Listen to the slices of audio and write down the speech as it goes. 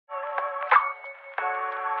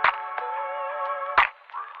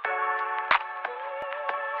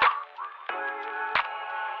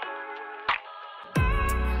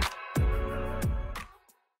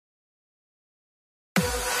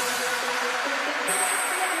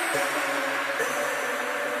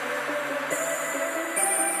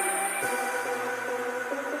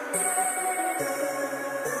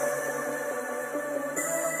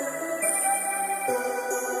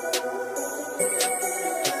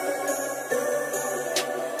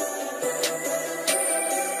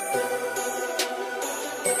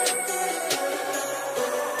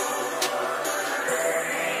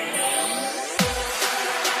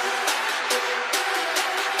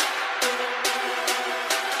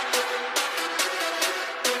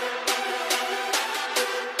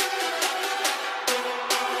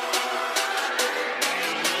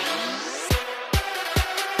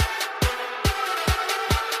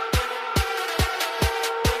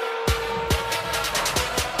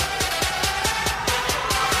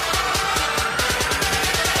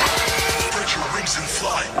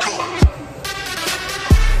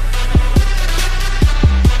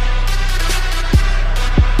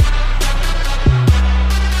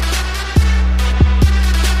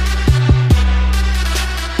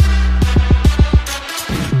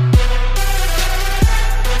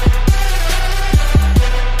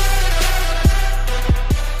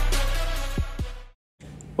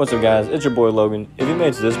What's up guys, it's your boy Logan. If you made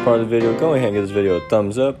it to this part of the video, go ahead and give this video a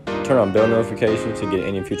thumbs up, turn on bell notifications to get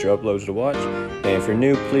any future uploads to watch, and if you're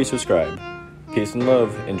new, please subscribe. Peace and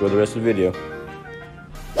love, enjoy the rest of the video.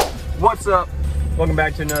 What's up? Welcome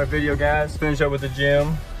back to another video guys. Finish up with the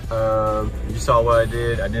gym. You saw what I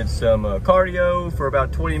did. I did some cardio for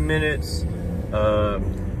about 20 minutes.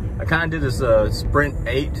 I kind of did this sprint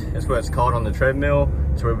 8, that's what it's called on the treadmill.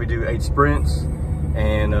 It's where we do 8 sprints,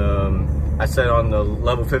 and I set on the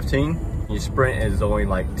level 15. Your sprint is only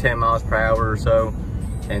like 10 miles per hour or so,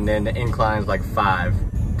 and then the incline is like 5.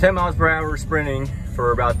 10 miles per hour sprinting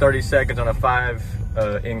for about 30 seconds on a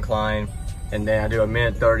 5 incline, and then I do a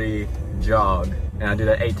minute 30 jog, and I do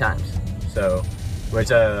that 8 times. So, which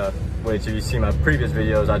if you see my previous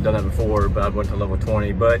videos, I've done that before, but I went to level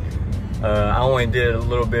 20. But I only did a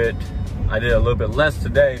little bit. I did a little bit less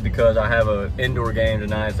today because I have an indoor game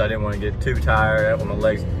tonight, so I didn't want to get too tired. I didn't want my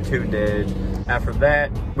legs too dead. After that,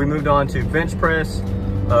 we moved on to bench press.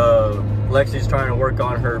 Lexi's trying to work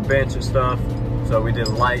on her bench and stuff, so we did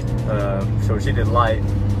light. So she did light,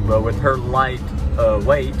 but with her light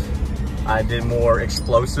weight, I did more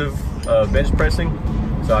explosive bench pressing.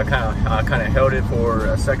 So I kind of held it for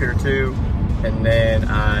a second or two, and then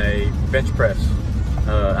I bench pressed.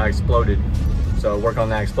 I exploded. So work on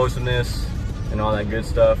that explosiveness and all that good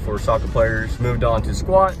stuff for soccer players. Moved on to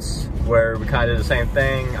squats, where we kind of did the same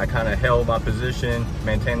thing. I kind of held my position,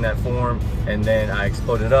 maintained that form, and then I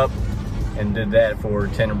exploded up and did that for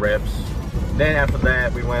 10 reps. Then after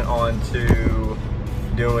that, we went on to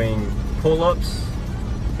doing pull-ups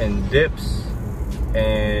and dips,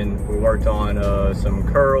 and we worked on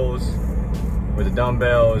some curls with the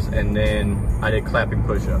dumbbells, and then I did clapping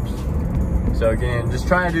push-ups. So again, just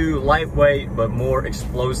trying to do lightweight but more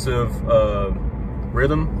explosive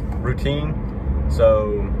routine.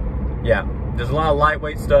 So yeah, there's a lot of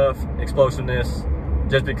lightweight stuff, explosiveness,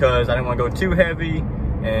 just because I didn't want to go too heavy.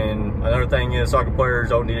 And another thing is, soccer players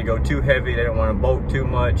don't need to go too heavy. They don't want to bulk too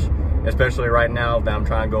much, especially right now that I'm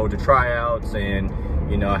trying to go to tryouts and,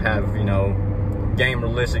 you know, I have, you know, game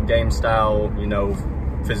realistic, game style, you know,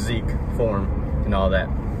 physique form and all that.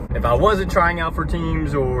 If I wasn't trying out for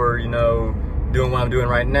teams or, you know, doing what I'm doing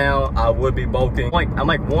right now, I would be bulking. I'm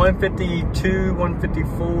like 152,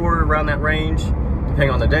 154, around that range, depending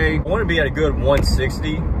on the day. I want to be at a good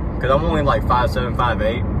 160, because I'm only like 5'7",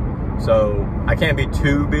 5'8". So I can't be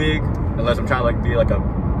too big unless I'm trying to like be like a,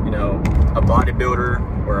 you know, a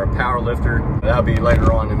bodybuilder or a power lifter. That'll be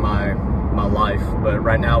later on in my life. But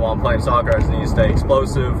right now while I'm playing soccer, I just need to stay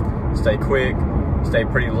explosive, stay quick, stay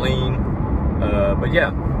pretty lean. But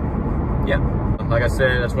yeah. Like I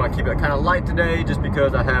said, I just want to keep it kind of light today, just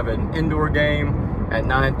because I have an indoor game at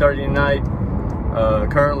 9:30 tonight.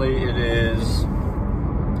 Currently it is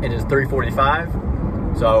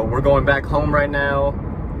 3:45, so we're going back home right now.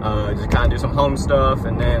 Just kind of do some home stuff,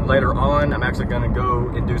 and then later on I'm actually going to go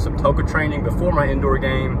and do some Toca training before my indoor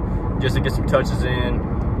game, just to get some touches in,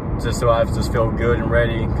 just so I just feel good and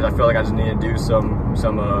ready, because I feel like I just need to do some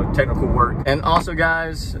technical work. And also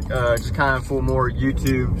guys, just kind of for more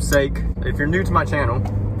YouTube sake, if you're new to my channel,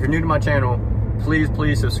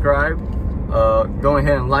 please subscribe. Go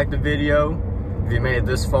ahead and like the video if you made it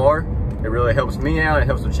this far. It really helps me out, it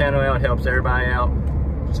helps the channel out, it helps everybody out.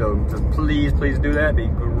 So just please do that, it'd be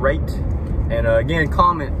great. And again,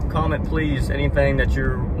 comment please anything that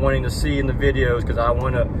you're wanting to see in the videos, because I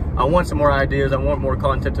want some more ideas. I want more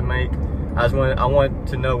content to make. I want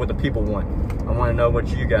to know what the people want. I want to know what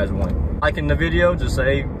you guys want. Liking the video, just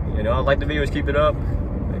say, you know, I like the videos, keep it up,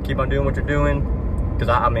 keep on doing what you're doing. Because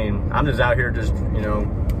I mean, I'm just out here just, you know,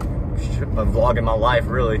 vlogging my life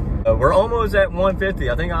really. We're almost at 150.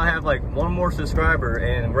 I think I have like one more subscriber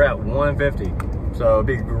and we're at 150. So it'd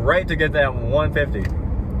be great to get that 150.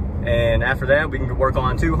 And after that, we can work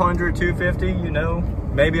on 200, 250, you know,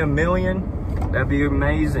 maybe 1 million. That'd be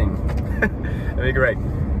amazing. That'd be great.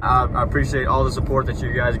 I appreciate all the support that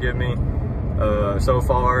you guys give me so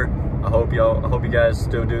far. I hope you guys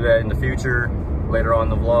still do that in the future, later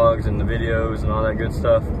on in the vlogs and the videos and all that good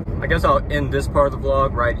stuff. I guess I'll end this part of the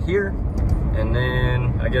vlog right here, and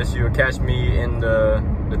then I guess you'll catch me in the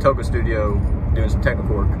Toca studio doing some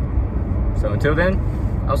technical work. So until then,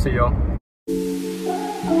 I'll see y'all.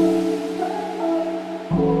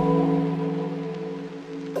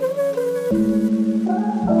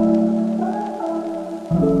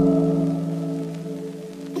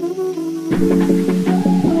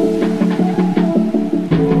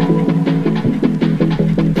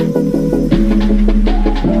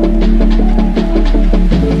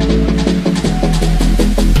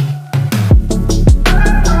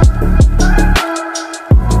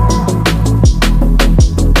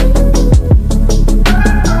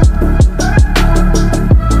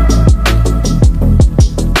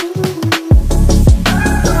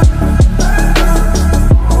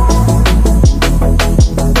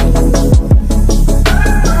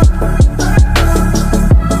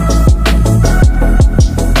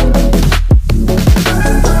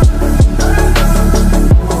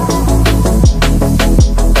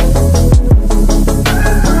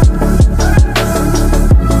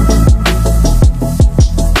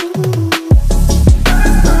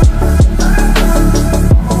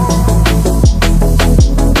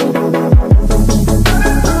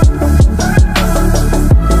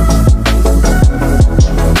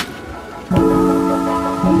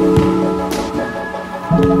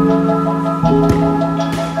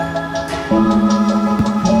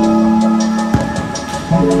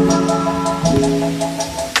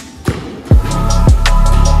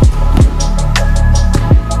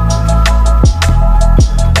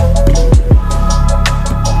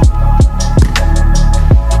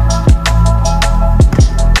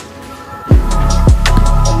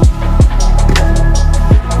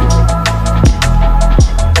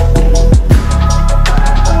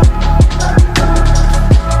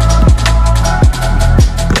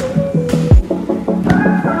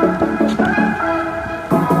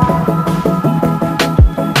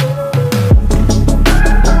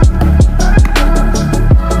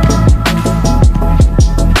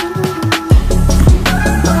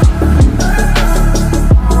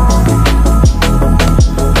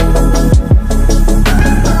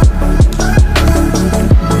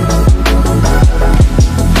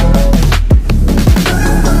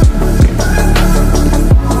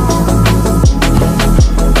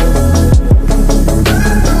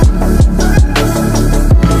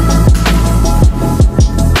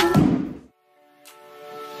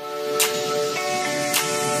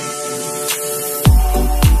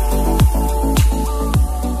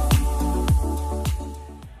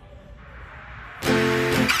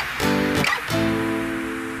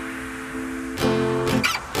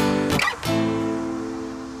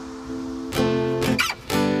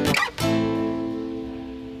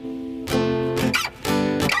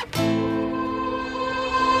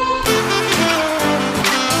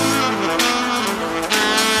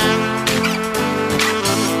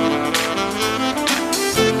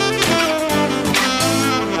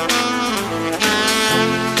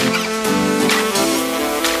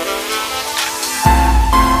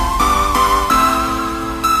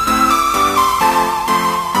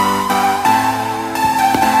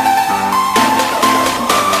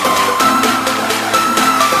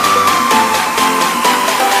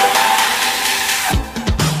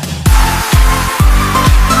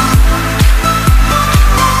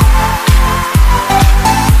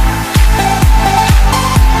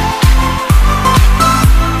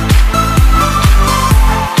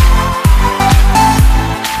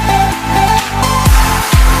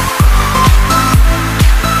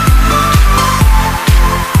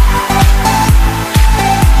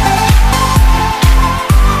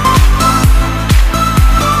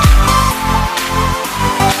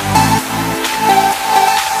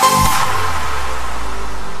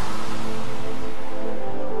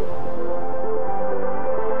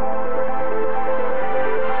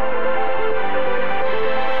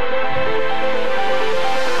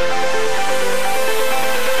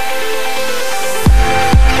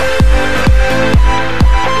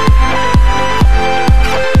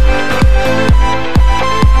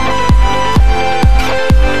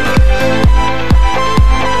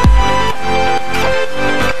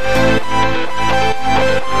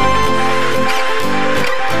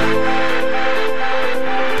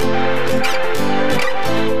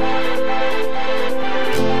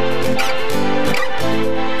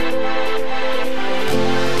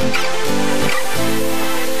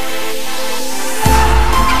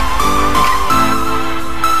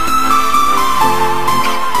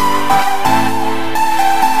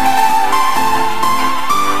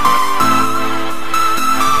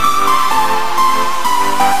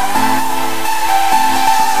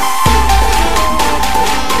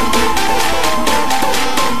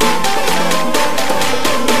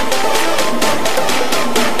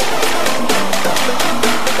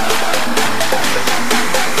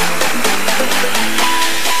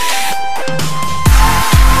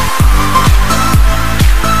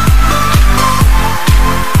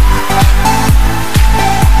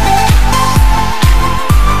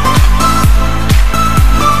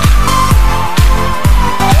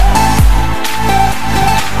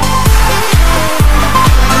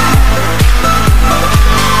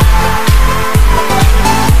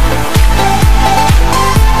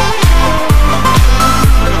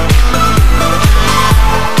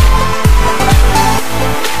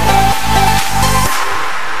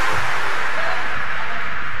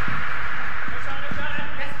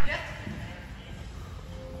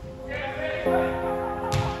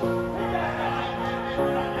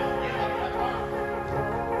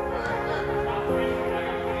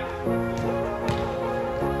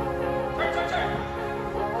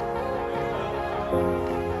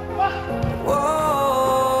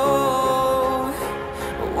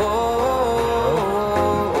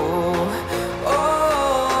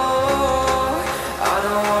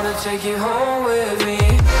 take you home with me.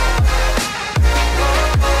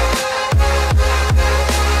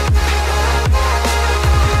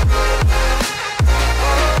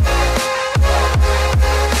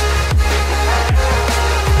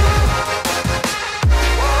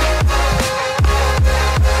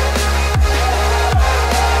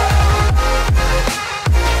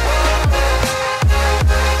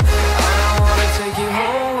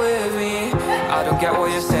 get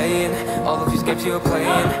what you're saying. All of these games you're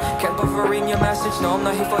playing. Can't bother reading your message. No, I'm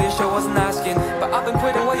not here for your show, wasn't asking. But I've been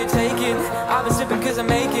quitting what you're taking. I've been sipping cause I'm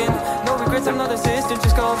making no regrets, I'm not assistant.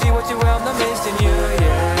 Just gonna be what you will, I'm not missing you,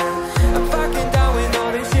 yeah.